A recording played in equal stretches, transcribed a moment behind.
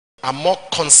are more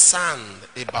concerned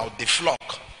about the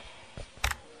flock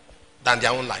than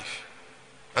their own life.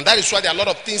 And that is why there are a lot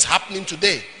of things happening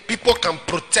today. People can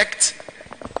protect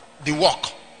the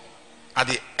work at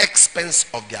the expense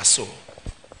of their soul.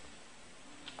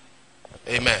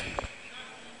 Amen.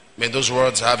 May those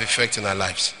words have effect in our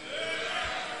lives.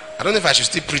 I don't know if I should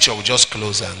still preach or we'll just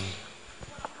close and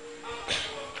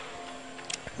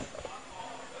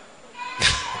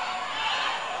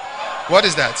what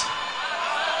is that?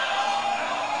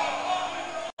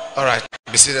 All right,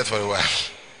 be seated for a while.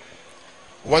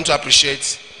 We want to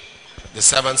appreciate the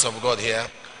servants of God here.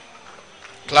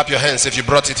 Clap your hands if you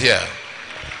brought it here.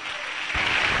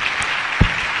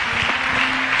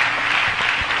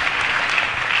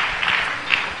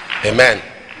 Amen.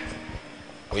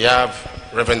 We have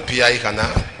Reverend P.I.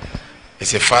 Ikana.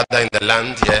 He's a father in the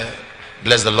land here.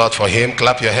 Bless the Lord for him.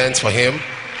 Clap your hands for him.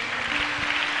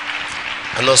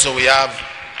 And also we have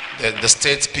the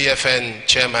state PFN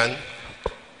chairman,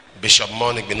 Bishop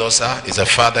Monik Binosa, is a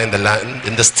father in the land,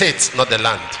 in the state, not the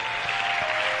land.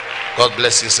 God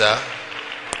bless you, sir.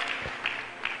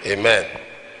 Amen.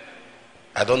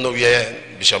 I don't know where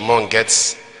Bishop Mon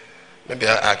gets. Maybe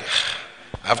I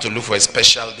have to look for a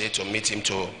special day to meet him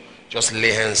to just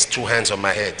lay hands, 2 hands on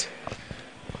my head.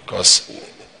 Because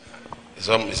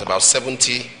it's about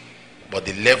 70, but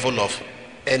the level of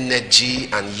energy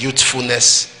and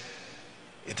youthfulness,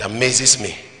 it amazes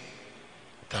me.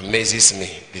 It amazes me.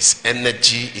 This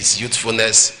energy, this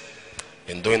youthfulness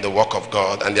in doing the work of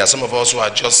God. And there are some of us who are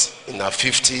just in our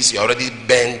 50s, you're already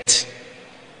bent,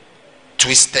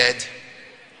 twisted,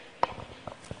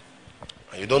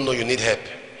 and you don't know you need help.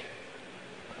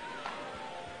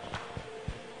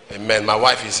 Amen. My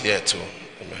wife is here too.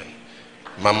 Amen.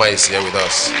 Mama is here with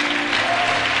us.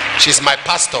 She's my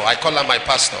pastor. I call her my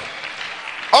pastor.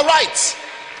 All right.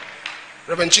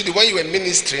 Reverend Chidi, when you were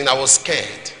ministering, I was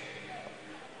scared.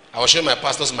 I was showing my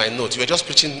pastors my notes. You were just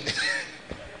preaching.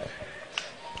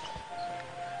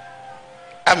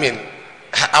 I mean,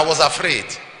 I was afraid.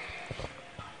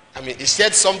 I mean, he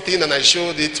said something and I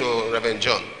showed it to Reverend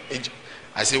John.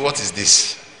 I said, what is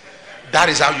this? That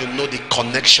is how you know the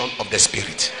connection of the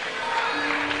Spirit.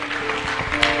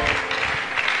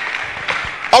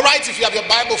 All right, if you have your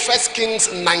Bible, 1 Kings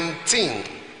 19.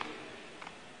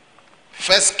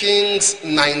 1 Kings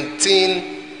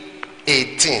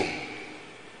 19:18.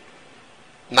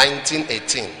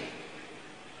 19:18.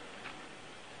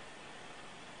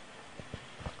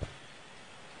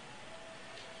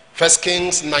 First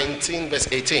Kings 19 verse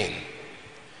 18.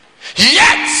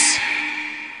 Yet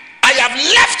I have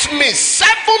left me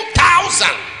 7,000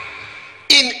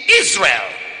 in Israel,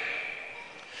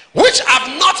 which have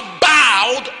not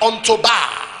bowed unto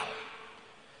Baal,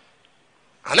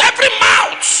 and every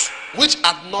mouth which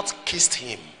hath not kissed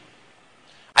him.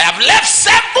 I have left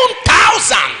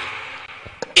 7,000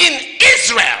 in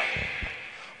Israel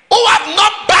who have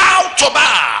not bowed to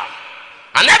Baal,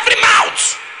 and every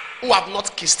mouth who have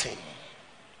not kissed him.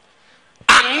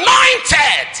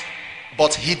 Anointed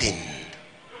but hidden.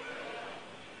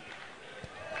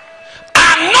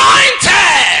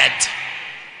 Anointed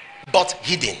but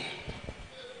hidden.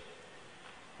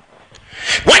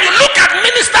 When you look at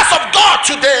ministers of God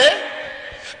today,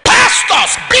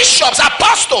 pastors, bishops,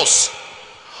 apostles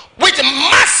with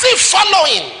massive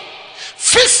following,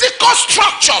 physical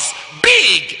structures,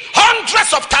 big,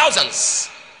 hundreds of thousands.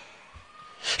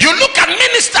 You look at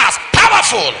ministers,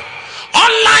 powerful,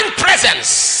 online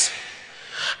presence,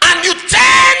 and you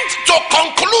tend to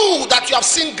conclude that you have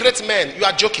seen great men. You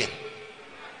are joking.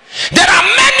 There are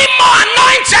many more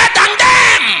anointed than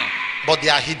them, but they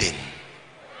are hidden.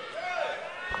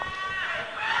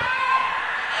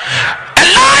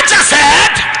 Elijah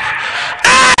said,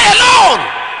 I alone,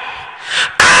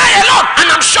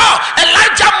 and I'm sure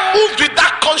Elijah moved with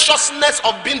that consciousness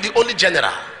of being the only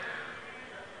general.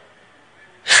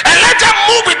 Elijah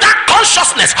moved with that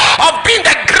consciousness of being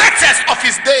the greatest of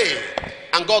his day,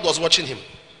 and God was watching him.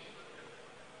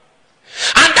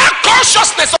 And that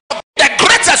consciousness of the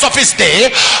greatest of his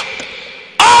day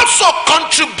also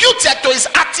contributed to his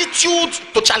attitude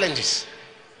to challenges.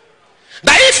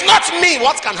 That if not me,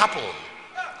 what can happen?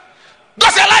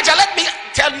 Because Elijah, let me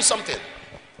tell you something.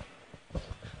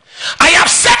 I have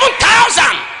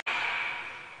 7,000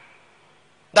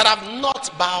 that have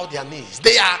not bowed their knees.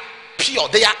 They are pure,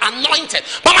 they are anointed.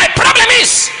 But my problem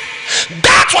is,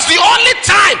 that was the only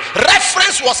time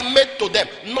reference was made to them.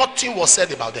 Nothing was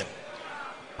said about them.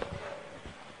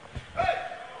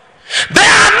 They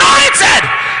are anointed.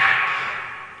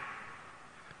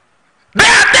 They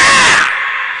are there.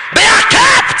 They are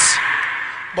kept.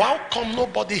 But how come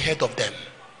nobody heard of them?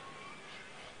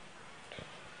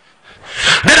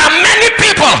 There are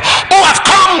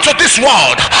this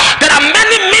world, there are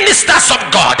many ministers of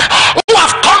God who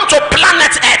have come to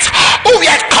planet Earth, who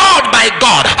were called by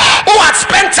God, who had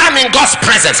spent time in God's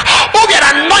presence, who were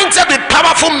anointed with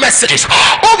powerful messages,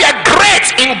 who were great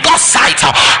in God's sight.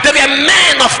 They were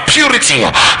men of purity,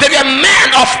 they were men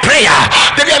of prayer,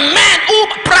 they were men who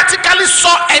practically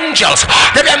saw angels,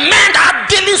 they were men that had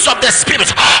dealings of the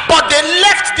spirit, but they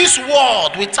left this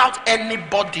world without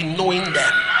anybody knowing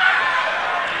them.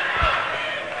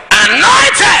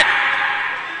 Anointed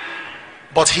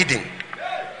but hidden.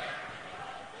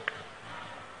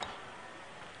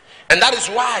 And that is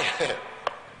why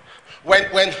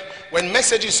when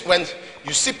messages, when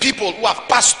you see people who have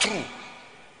passed through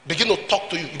begin to talk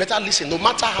to you, you better listen. No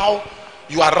matter how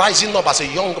you are rising up as a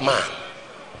young man,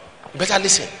 you better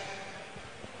listen.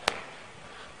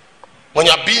 When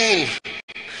you are being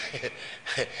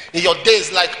in your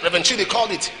days, like Reverend Chidi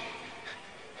called it,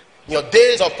 in your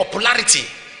days of popularity,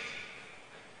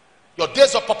 your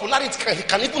days of popularity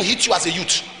can even hit you as a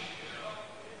youth.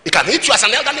 It can hit you as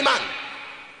an elderly man.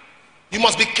 You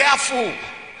must be careful.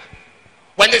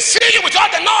 When they see you with all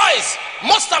the noise,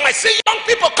 most time I see young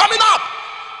people coming up,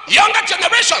 younger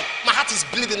generation, my heart is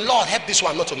bleeding. Lord, help this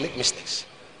one not to make mistakes.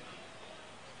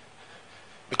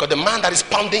 Because the man that is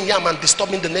pounding yam and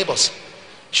disturbing the neighbors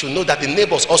should know that the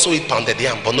neighbors also eat pounded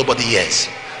yam, but nobody hears.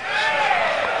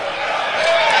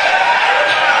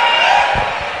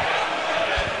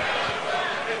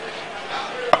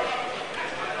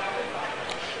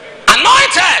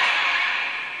 Anointed.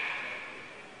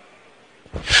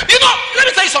 You know, let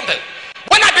me tell you something.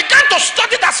 When I began to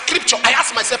study that scripture, I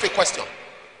asked myself a question.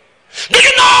 Do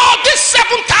you know these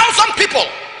 7,000 people,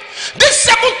 these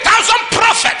 7,000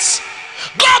 prophets,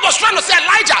 God was trying to say,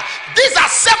 Elijah, these are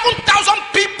 7,000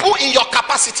 people in your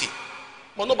capacity,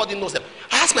 but nobody knows them.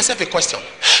 I asked myself a question.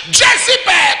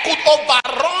 Jezebel could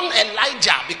overrun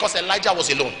Elijah because Elijah was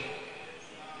alone.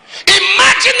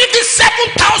 Imagine if these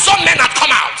 7,000 men had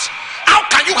come out. How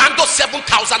can you handle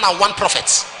 7,001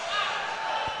 prophets?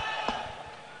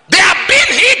 They are being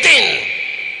hidden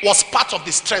was part of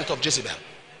the strength of Jezebel.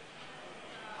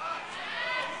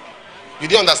 You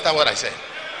didn't understand what I said?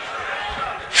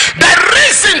 The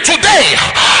reason today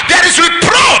there is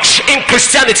reproach in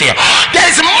Christianity, there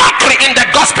is mockery in the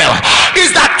gospel,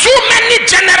 is that too many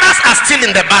generals are still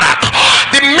in the barrack.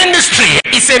 The ministry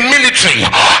is a military,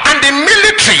 and the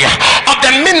military of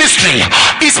the ministry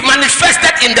is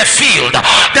manifested in the field.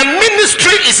 The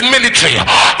ministry is military,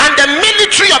 and the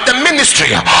military of the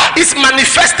ministry is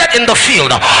manifested in the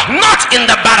field, not in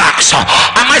the barracks.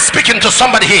 Am I speaking to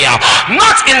somebody here?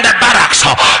 Not in the barracks.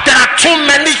 There are too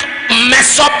many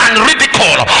mess up and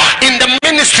ridicule in the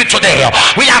ministry today.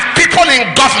 We have people in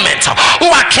government who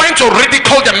are trying to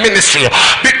ridicule the ministry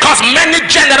because many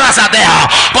generals are there,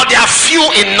 but they are few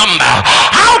in number.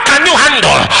 How can you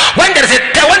handle when there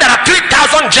are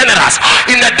 3,000 generals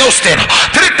in the State,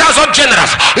 3,000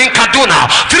 generals in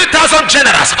Kaduna, 3,000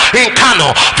 generals in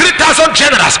Kano, 3,000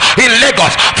 generals in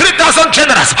Lagos, 3,000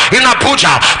 generals in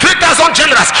Abuja, 3,000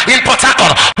 generals in Port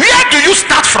Harcourt? Where do you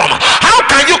start from? How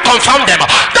can you confirm them?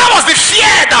 That was the fear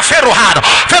that Pharaoh had.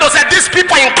 Pharaoh said, these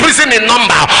people are increasing in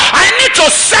number. I need to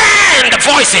send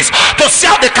voices to see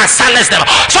how they can silence them.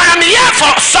 So I am here for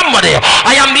somebody.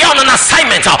 I am here on an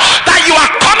assignment that you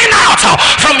are coming out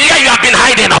from here you have been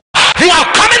hiding. You are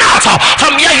coming out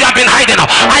from here you have been hiding.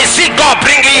 I see God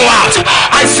bringing you out.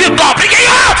 I see God bringing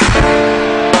you out.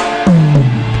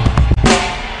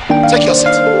 Take your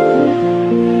seat.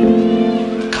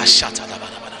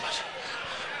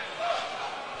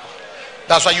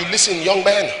 That's why you listen, young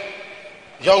men,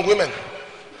 young women.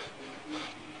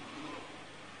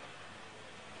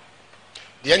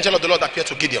 The angel of the Lord appeared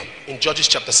to Gideon in Judges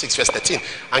chapter 6 verse 13.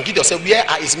 And Gideon said, where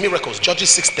are his miracles? Judges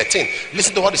 6:13.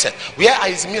 Listen to what he said. Where are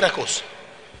his miracles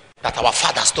that our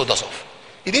fathers told us of?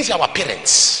 He didn't say our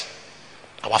parents,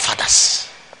 our fathers.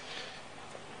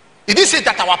 He didn't say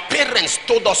that our parents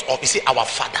told us of. He said our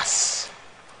fathers.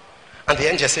 And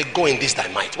the angel said, go in this thy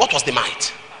might. What was the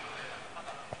might?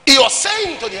 He was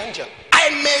saying to the angel, I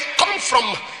may come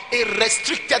from a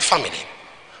restricted family,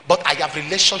 but I have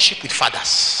relationship with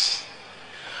fathers.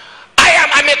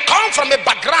 I may come from a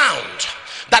background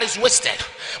that is wasted,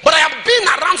 but I have been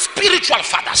around spiritual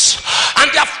fathers, and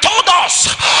they have told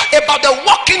us about the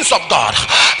workings of God,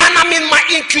 and I'm in my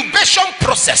incubation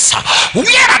process.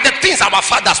 Where are the things our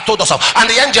fathers told us of? And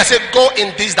the angel said, go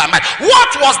in this thy might.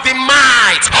 What was the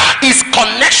might? Is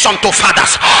connection to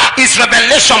fathers, is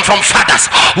revelation from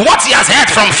fathers, what he has heard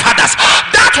from fathers.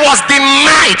 That was the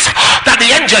might that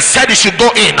the angel said he should go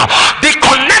in. The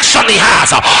connection he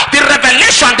has, the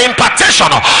revelation, the impartation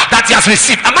that he has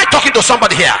received. Am I talking to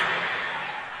somebody here?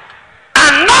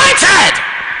 Anointed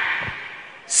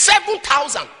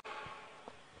 7,000.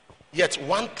 Yet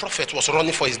one prophet was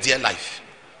running for his dear life.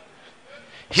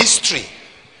 History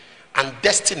and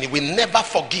destiny will never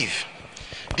forgive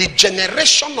the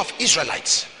generation of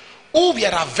Israelites who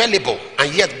were available,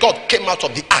 and yet God came out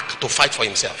of the ark to fight for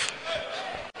himself.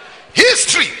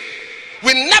 History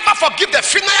will never forgive the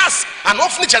Phinehas and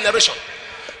Hophni generation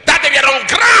that they were on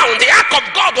ground. The ark of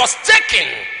God was taken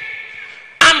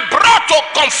and brought to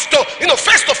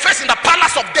face to face in the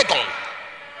palace of Dagon.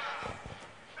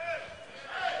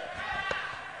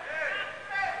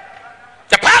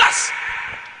 The palace.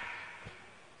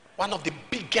 One of the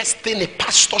biggest thing a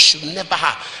pastor should never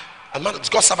have, and man,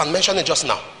 God's servant mentioned it just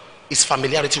now, is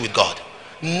familiarity with God.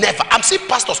 Never. I'm seeing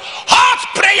pastors,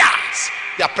 hot prayers,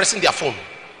 they are pressing their phone.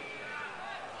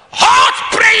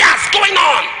 Hot prayers going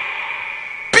on.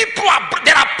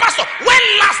 There are pastors.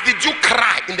 When last did you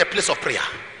cry in the place of prayer?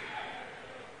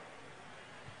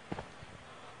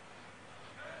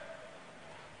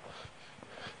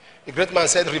 A great man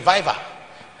said, revival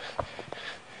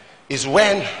is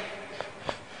when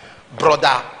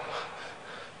brother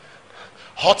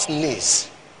hot knees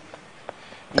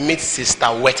meets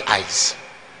sister wet eyes.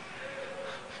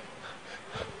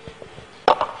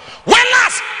 When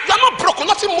last you are not broken,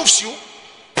 nothing moves you,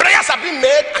 prayers are being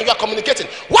made and you are communicating.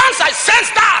 Once I sense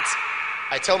that,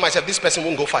 I tell myself this person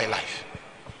won't go far in life.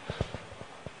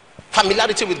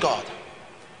 Familiarity with God.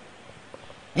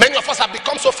 Many of us have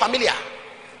become so familiar.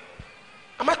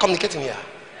 Am I communicating here?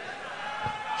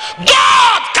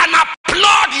 God can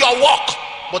applaud your work,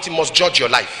 but he must judge your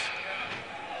life.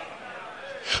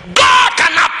 God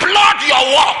can applaud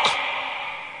your work,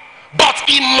 but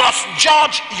he must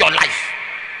judge your life.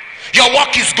 Your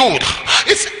work is good.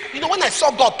 It's, when I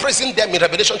saw God praising them in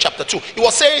Revelation chapter 2, he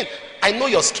was saying, I know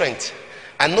your strength.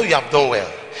 I know you have done well.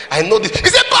 I know this. He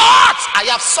said, but I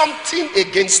have something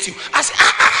against you. I said,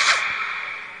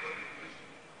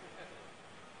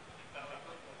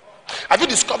 Have you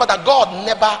discovered that God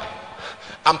never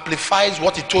amplifies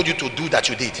what he told you to do that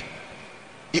you did?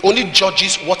 He only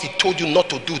judges what he told you not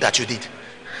to do that you did.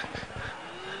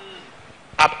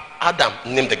 Adam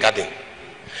named the garden.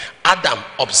 Adam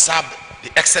observed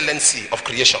the excellency of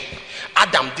creation.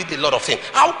 Adam did a lot of things.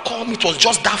 How come it was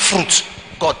just that fruit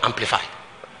God amplified?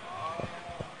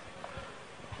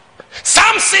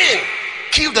 Samson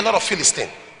killed a lot of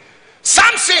Philistines.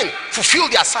 Samson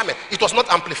fulfilled the assignment. It was not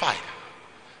amplified.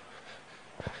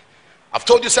 I've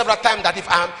told you several times that if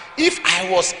I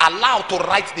was allowed to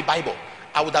write the Bible,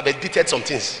 I would have edited some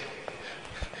things.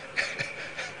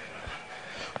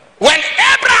 When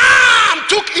Abraham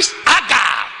took his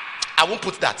Hagar, I won't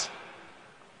put that.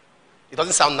 It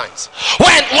doesn't sound nice.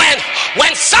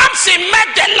 When Samson met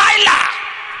Delilah,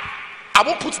 I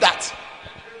won't put that.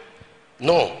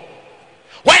 No.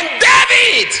 When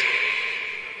David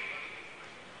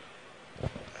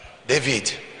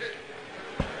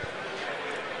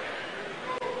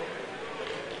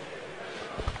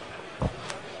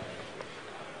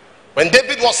when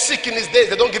David was sick in his days,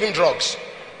 they don't give him drugs.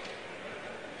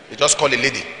 They just call a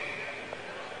lady.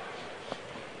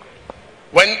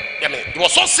 When he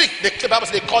was so sick, the Bible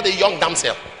says they called a young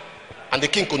damsel, and the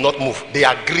king could not move. They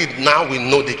agreed, now we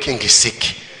know the king is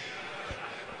sick.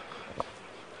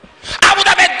 I would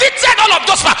have edited all of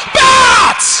those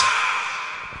parts,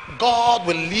 but God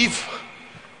will leave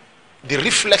the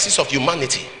reflexes of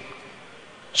humanity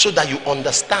so that you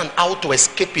understand how to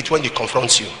escape it when it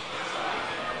confronts you.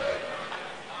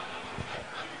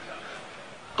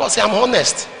 God said, I'm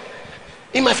honest.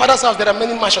 In my father's house there are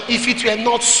many mansions. If it were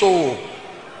not so,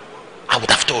 I would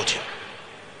have told you.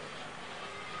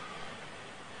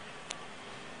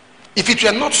 If it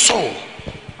were not so,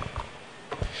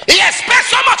 he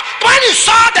expects so much. When he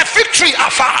saw the fig tree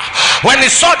afar,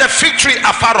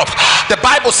 off, the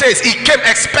Bible says he came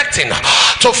expecting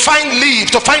to find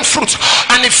leaf, to find fruit,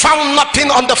 and he found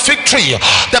nothing on the fig tree.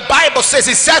 The Bible says,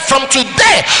 he said, from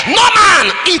today no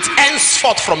man eat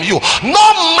henceforth from you.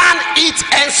 No man eat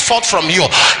henceforth from you.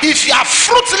 If you are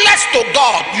fruitless to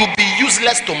God, you'll be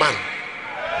useless to man.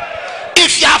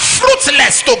 If you are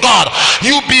fruitless to God,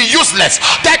 you'll be useless.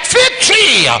 That fig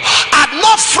tree had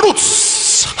no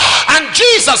fruits, and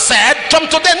Jesus said, from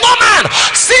today no man,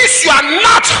 since you are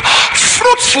not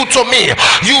fruitful to me,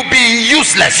 you'll be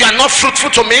useless. You are not fruitful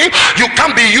to me, you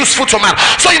can't be useful to man.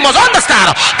 So you must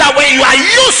understand that when you are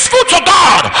useful to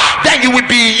God, then you will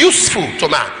be useful to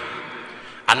man.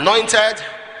 Anointed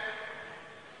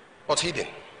but hidden.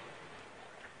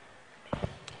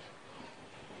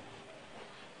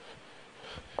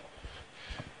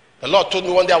 The Lord told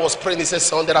me one day, I was praying, he said,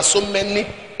 son, there are so many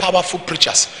powerful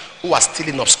preachers who are still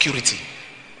in obscurity.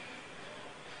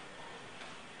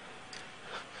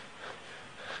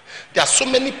 There are so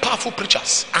many powerful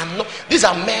preachers, and these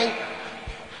are men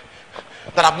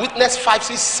that have witnessed 5,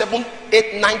 6, 7,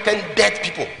 8, 9, 10 dead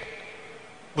people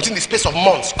within the space of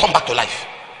months come back to life,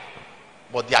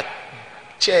 but their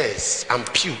chairs and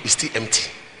pew is still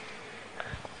empty.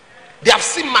 They have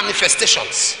seen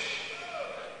manifestations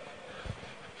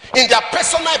in their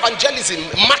personal evangelism,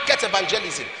 market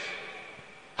evangelism,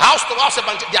 house to house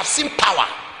evangelism. They have seen power,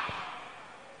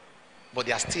 but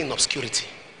they are still in obscurity.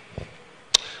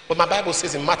 But my Bible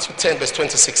says in Matthew 10 verse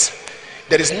 26,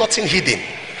 there is nothing hidden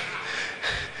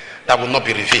that will not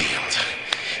be revealed.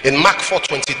 In Mark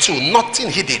 4:22, nothing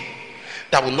hidden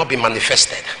that will not be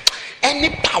manifested. Any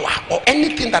power or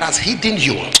anything that has hidden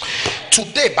you,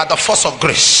 today by the force of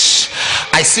grace,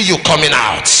 I see you coming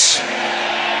out.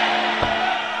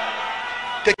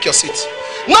 Take your seat.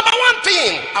 Number one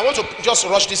thing, I want to just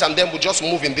rush this and then we'll just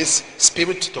move in this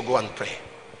spirit to go and pray.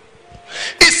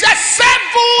 It says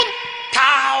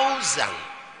 7,000.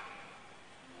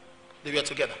 They were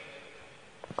together.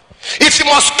 If you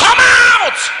must come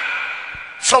out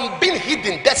from being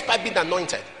hidden despite being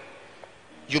anointed,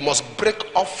 you must break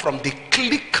off from the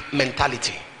clique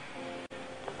mentality.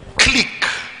 Clique.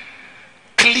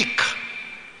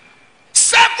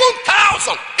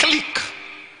 7,000 clique.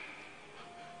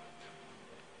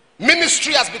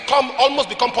 Ministry has almost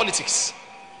become politics.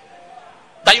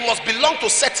 That you must belong to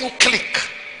certain clique.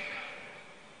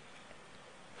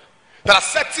 There are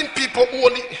certain people who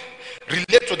only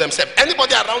relate to themselves.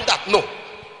 Anybody around that? No.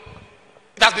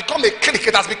 It has become a clique.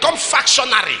 It has become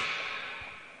factionary.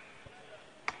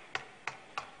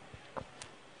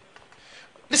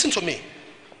 Listen to me.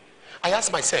 I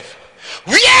ask myself,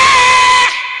 where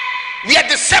were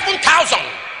the 7,000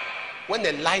 when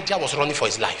Elijah was running for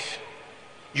his life?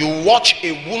 You watch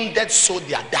a wounded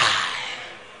soldier die.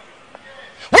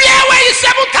 Where were you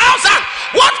 7,000?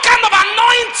 What kind of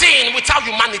anointing without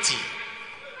humanity?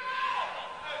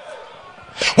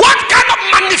 What kind of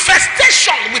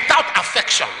manifestation without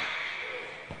affection?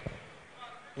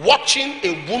 Watching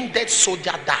a wounded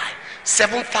soldier die.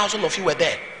 7,000 of you were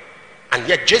there, and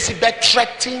yet Jezebel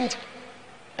threatened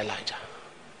Elijah.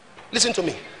 Listen to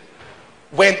me.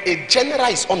 When a general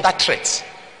is under threat,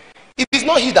 it is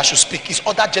not he that should speak, it's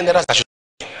other generals that should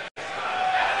speak.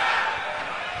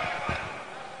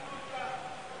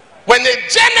 When a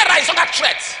general is under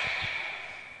threat,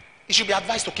 he should be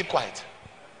advised to keep quiet.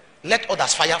 Let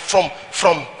others fire from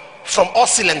all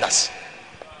cylinders.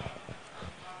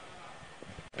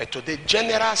 But today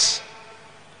generals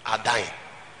are dying,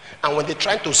 and when they're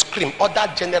trying to scream, other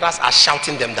generals are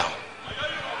shouting them down.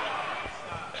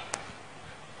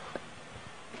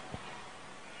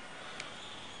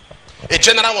 A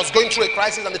general was going through a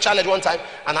crisis and the challenge one time,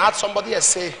 and I heard somebody else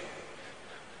say,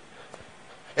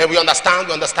 hey, we understand.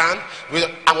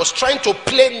 I was trying to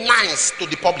play nice to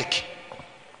the public,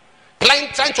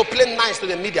 trying to play nice to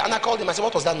the media, and I called him. I said,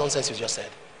 what was that nonsense you just said?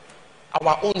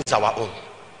 Our own is our own.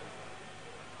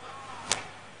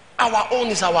 Our own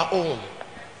is our own.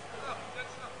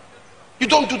 You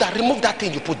don't do that. Remove that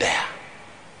thing you put there.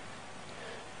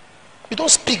 You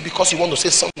don't speak because you want to say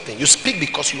something. You speak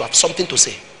because you have something to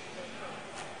say.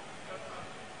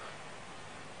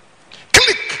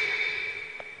 Click.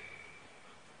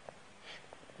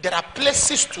 There are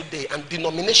places today and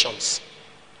denominations,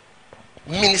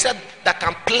 ministers that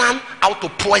can plan how to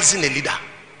poison a leader.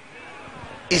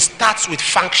 It starts with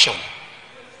function.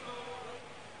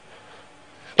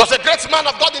 There was a great man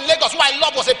of God in Lagos who I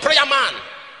love, was a prayer man.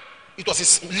 It was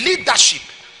his leadership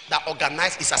that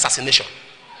organized his assassination.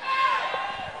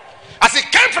 As he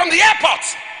came from the airport,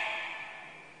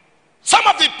 some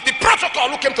of the protocol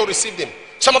who came to receive him,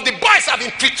 some of the boys have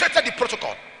infiltrated the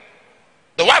protocol.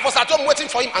 The wife was at home waiting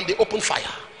for him, and they opened fire.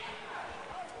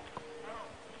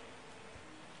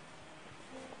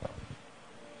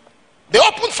 They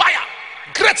opened fire.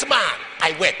 Great man.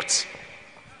 I wept.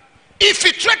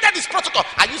 Infiltrated this protocol.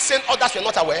 Are you saying others were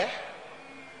not aware?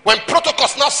 When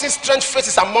protocols now see strange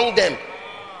faces among them.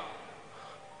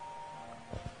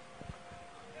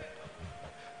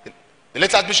 The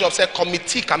latest bishop said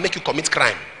committee can make you commit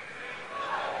crime.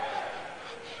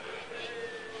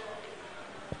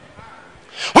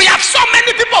 We have so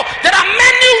many people. There are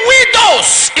many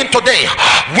widows in today.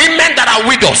 Women that are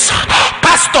widows.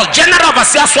 Pastors, general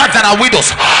overseers that are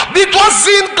widows. It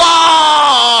wasn't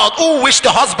God who wished the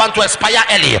husband to expire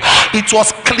early. It was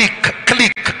click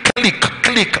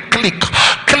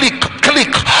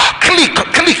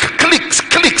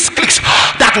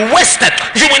that wasted.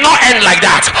 You will not end like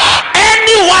that.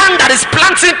 Anyone that is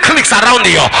planting cliques around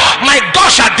you, my God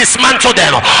shall dismantle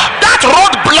them. That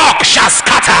roadblock shall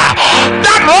scatter.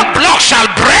 That roadblock shall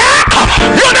break.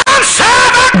 You don't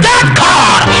serve a dead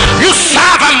God. You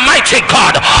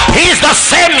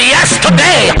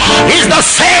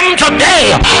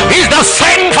yesterday is the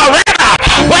same forever.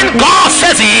 When God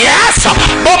says yes,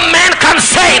 no man can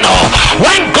say no.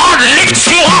 When God lifts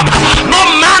you up, no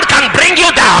man can bring you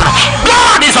down.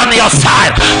 God is on your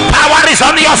side. Power is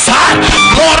on your side.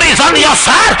 Glory is on your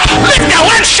side. Lift your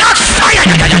hands, shout fire.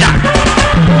 Lift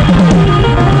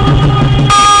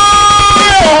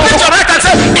your right and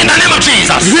say, in the name of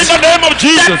Jesus. In the name of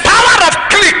Jesus. The power of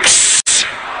clicks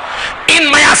in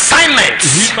my assignment.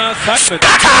 Scatter.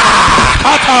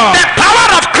 The power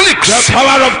of clicks. The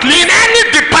power of clicks in any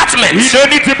department. In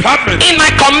any department. In my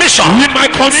commission. In my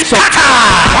commission. Scatter.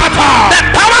 The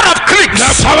power of clicks. The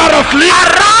power of clicks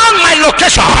around my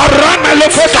location. Around my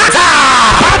location. Scatter.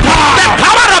 The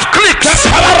power of clicks. The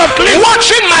power of clicks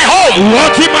watching my home.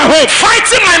 Watching my home.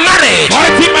 Fighting my marriage.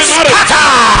 Fighting my marriage.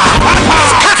 Scatter.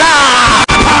 Scatter.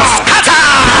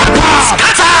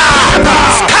 Scatter. Scatter.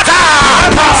 Scatter.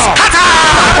 Scatter.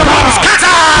 Scatter.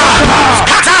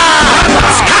 Scatter.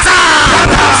 Scatter.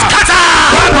 Scatter.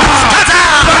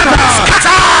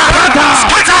 Scatter.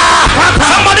 Scatter.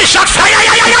 Somebody shout fire.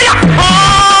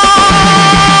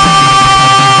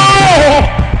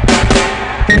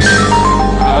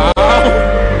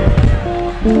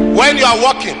 When you are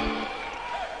walking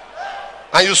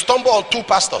and you stumble on two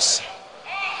pastors,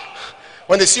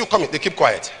 when they see you coming, they keep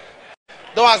quiet.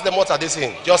 Don't ask them what are they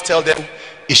saying. Just tell them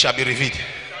it shall be revealed.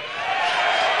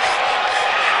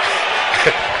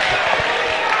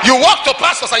 You walk to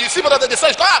pastors and you see what they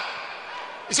say. Come up.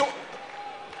 You see,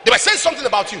 they were saying something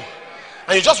about you,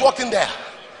 and you just walked in there,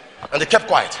 and they kept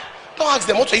quiet. Don't ask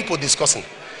them what are people discussing.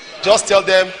 Just tell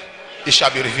them it shall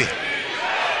be revealed.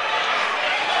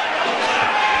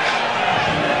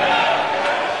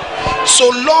 So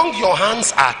long your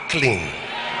hands are clean,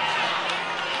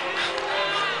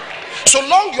 so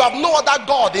long you have no other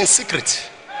God in secret,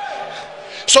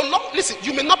 so long, listen,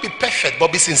 you may not be perfect,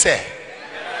 but be sincere.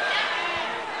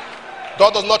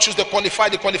 God does not choose the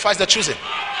qualified, he qualifies the choosing.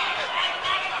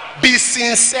 Be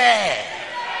sincere.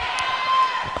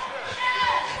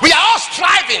 We are all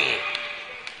striving.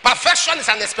 Perfection is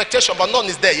an expectation, but none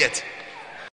is there yet.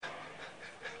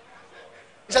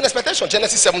 It's an expectation.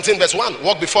 Genesis 17 verse 1.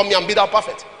 Walk before me and be thou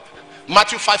perfect.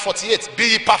 Matthew 5:48. Be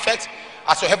ye perfect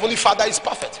as your heavenly Father is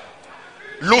perfect.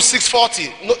 Luke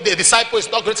 6:40. No, the disciple is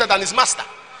not greater than his master.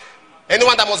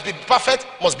 Anyone that must be perfect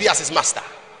must be as his master.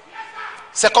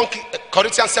 2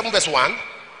 Corinthians 7 verse 1.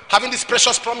 Having these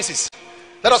precious promises,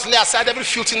 let us lay aside every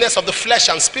filthiness of the flesh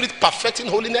and spirit, perfecting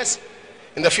holiness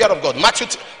in the fear of God.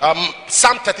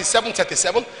 Psalm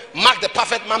 37:37. Mark the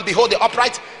perfect man, behold the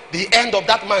upright, the end of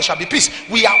that man shall be peace.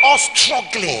 We are all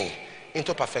struggling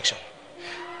into perfection.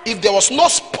 If there was no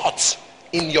spot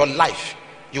in your life,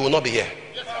 you will not be here.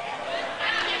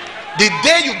 The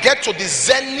day you get to the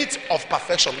zenith of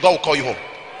perfection, God will call you home.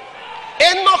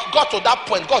 Enoch got to that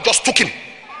point. God just took him.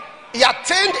 He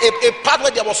attained a part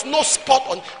where there was no spot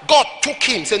on. God took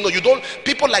him. Said, no, you don't.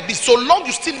 People like this, so long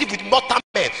you still live with mortal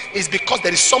men, is because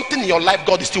there is something in your life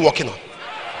God is still working on.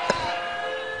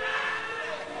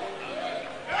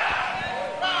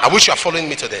 I wish you are following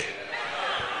me today.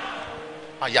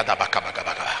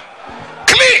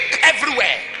 Click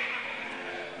everywhere.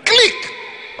 Click.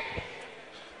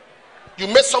 You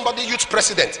made somebody youth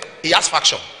president, he has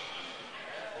faction.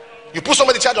 You put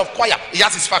somebody in charge of choir, he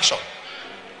has his faction.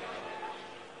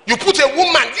 You put a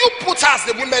woman, you put her as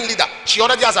the women leader, she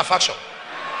already has a faction.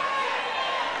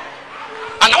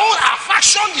 And all her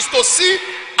faction is to see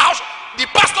how the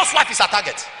pastor's wife is a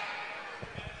target.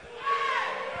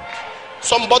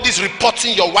 Somebody is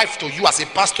reporting your wife to you as a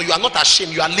pastor. You are not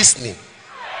ashamed, you are listening.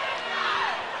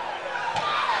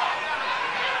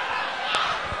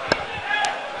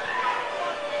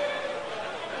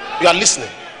 You are listening.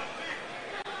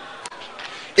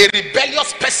 A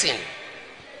rebellious person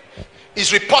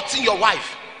is reporting your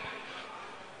wife.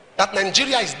 That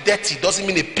Nigeria is dirty doesn't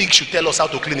mean a pig should tell us how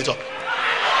to clean it up.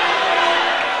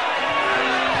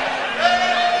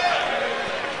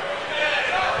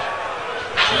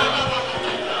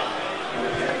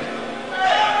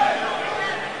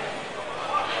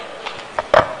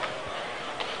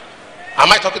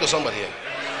 Am I talking to somebody here?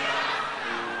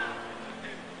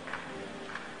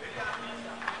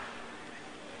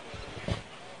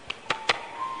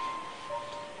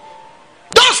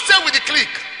 Don't stay with the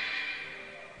clique.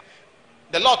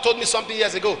 The Lord told me something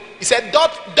years ago. He said,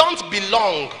 don't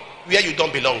belong where you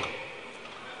don't belong.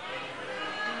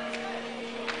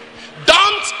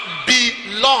 Don't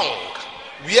belong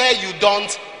where you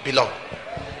don't belong.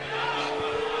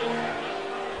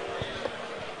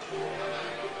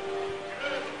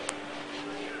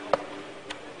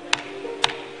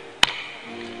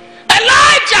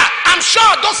 Elijah, I'm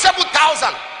sure those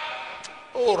 7,000.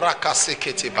 Oh,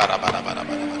 rakasekete barabara.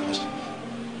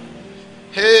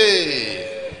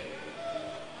 Hey.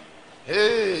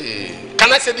 Hey.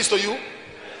 Can I say this to you?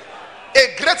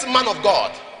 A great man of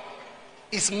God,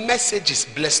 his messages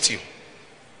blessed you.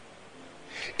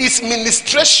 His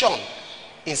ministration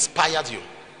inspired you.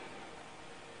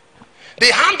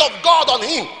 The hand of God on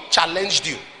him challenged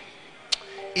you.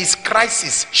 His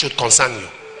crisis should concern you.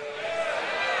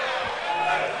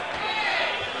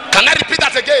 Can I repeat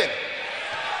that again?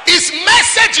 His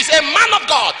message is a man of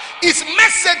God. His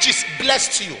message is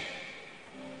blessed you.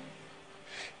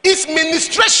 His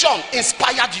ministration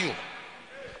inspired you.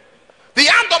 The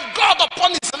hand of God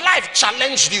upon his life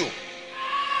challenged you.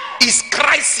 His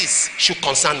crisis should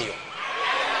concern you.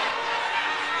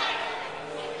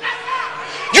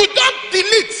 You don't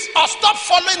delete or stop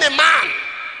following a man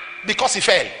because he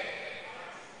fell.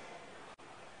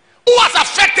 Who has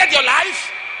affected your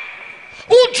life?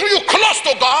 Who drew you close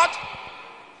to God?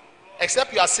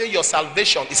 Except you are saying your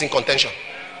salvation is in contention.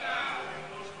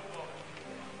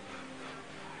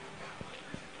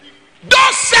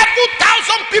 Those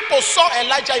 7,000 people saw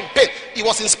Elijah in pain. He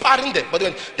was inspiring them. But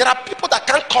there are people that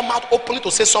can't come out openly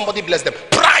to say somebody bless them.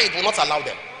 Pride will not allow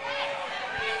them.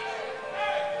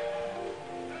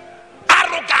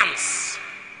 Arrogance.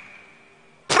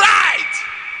 Pride.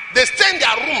 They stay in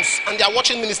their rooms and they are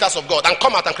watching ministers of God and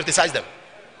come out and criticize them.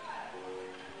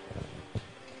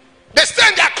 They stay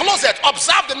in their closet,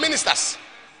 observe the ministers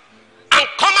and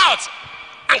come out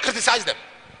and criticize them.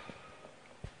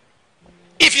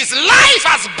 If his life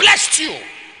has blessed you,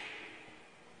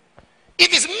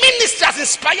 if his ministry has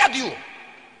inspired you,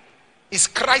 his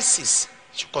crisis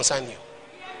should concern you.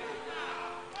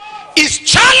 His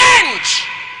challenge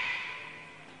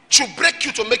should break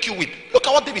you to make you weep. Look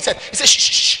at what David said. He said, shh,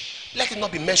 shh, shh. Let it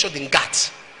not be mentioned in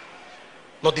Gath,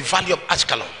 nor the valley of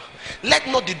Ashkelon. Let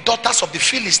not the daughters of the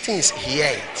Philistines hear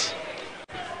it.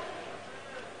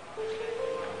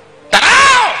 That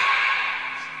how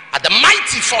are the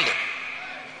mighty fallen,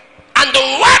 and the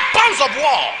weapons of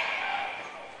war.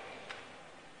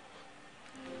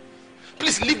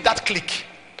 Please leave that clique.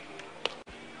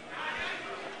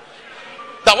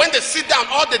 That when they sit down,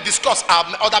 all they discuss are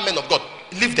other men of God.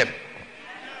 Leave them.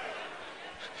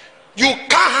 You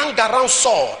can't hang around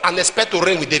Saul and expect to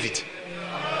reign with David.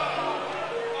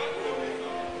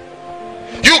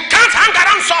 You can't hang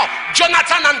around Saul.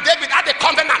 Jonathan and David had a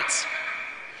covenant.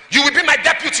 You will be my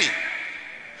deputy.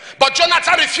 But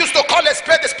Jonathan refused to call a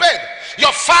spade a spade.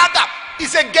 Your father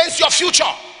is against your future.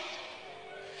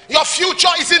 Your future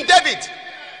is in David.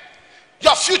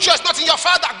 Your future is not in your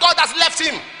father. God has left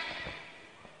him.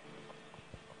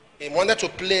 He wanted to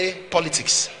play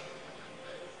politics.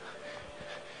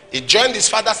 He joined his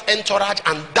father's entourage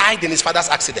and died in his father's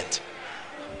accident.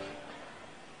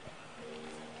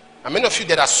 And many of you,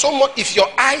 there are so much. If your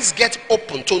eyes get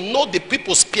open to know the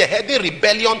people spearheading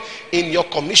rebellion in your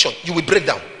commission, you will break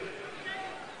down.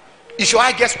 If your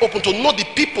eye gets open to know the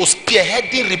people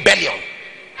spearheading rebellion,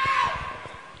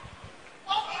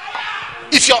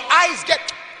 if your eyes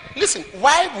get, listen,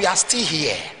 while we are still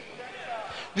here,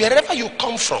 wherever you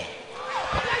come from,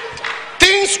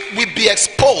 things will be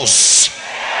exposed.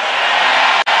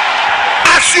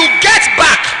 As you get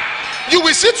back, you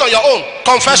will sit on your own.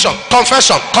 Confession,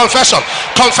 confession, confession,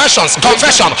 confessions,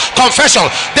 confession, confession.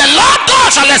 The Lord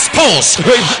God shall expose.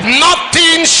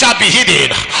 Nothing shall be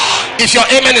hidden. If your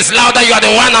amen is louder, you are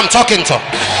the one I'm talking to.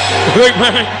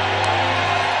 Amen.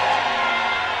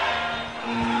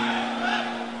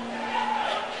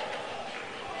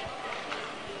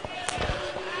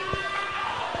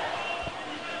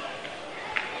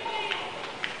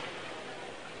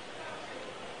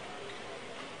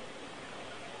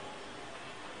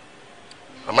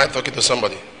 Am I talking to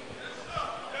somebody?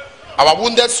 Our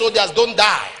wounded soldiers don't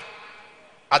die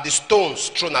at the stones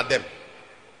thrown at them.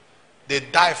 They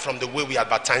die from the way we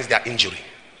advertise their injury.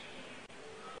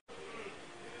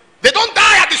 They don't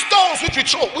die at the stones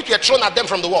which were thrown at them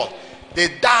from the world. They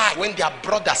die when their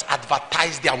brothers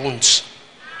advertise their wounds.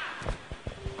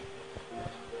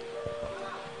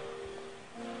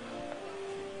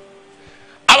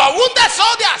 Our wounded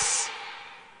soldiers,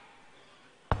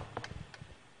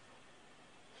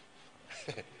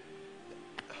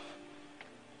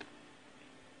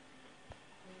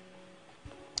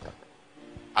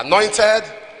 Anointed,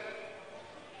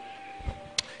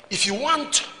 if you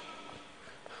want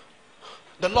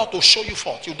the Lord to show you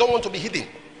forth, you don't want to be hidden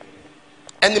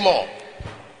anymore.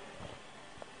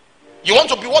 You want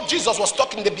to be what Jesus was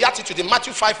talking in the Beatitude in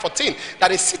Matthew 5:14,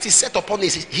 that a city set upon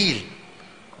his hill.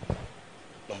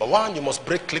 Number one, you must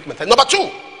break clique mentality. Number two,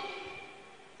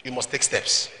 you must take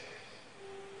steps.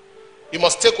 You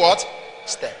must take what?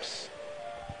 Steps.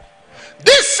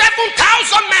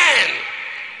 7,000 men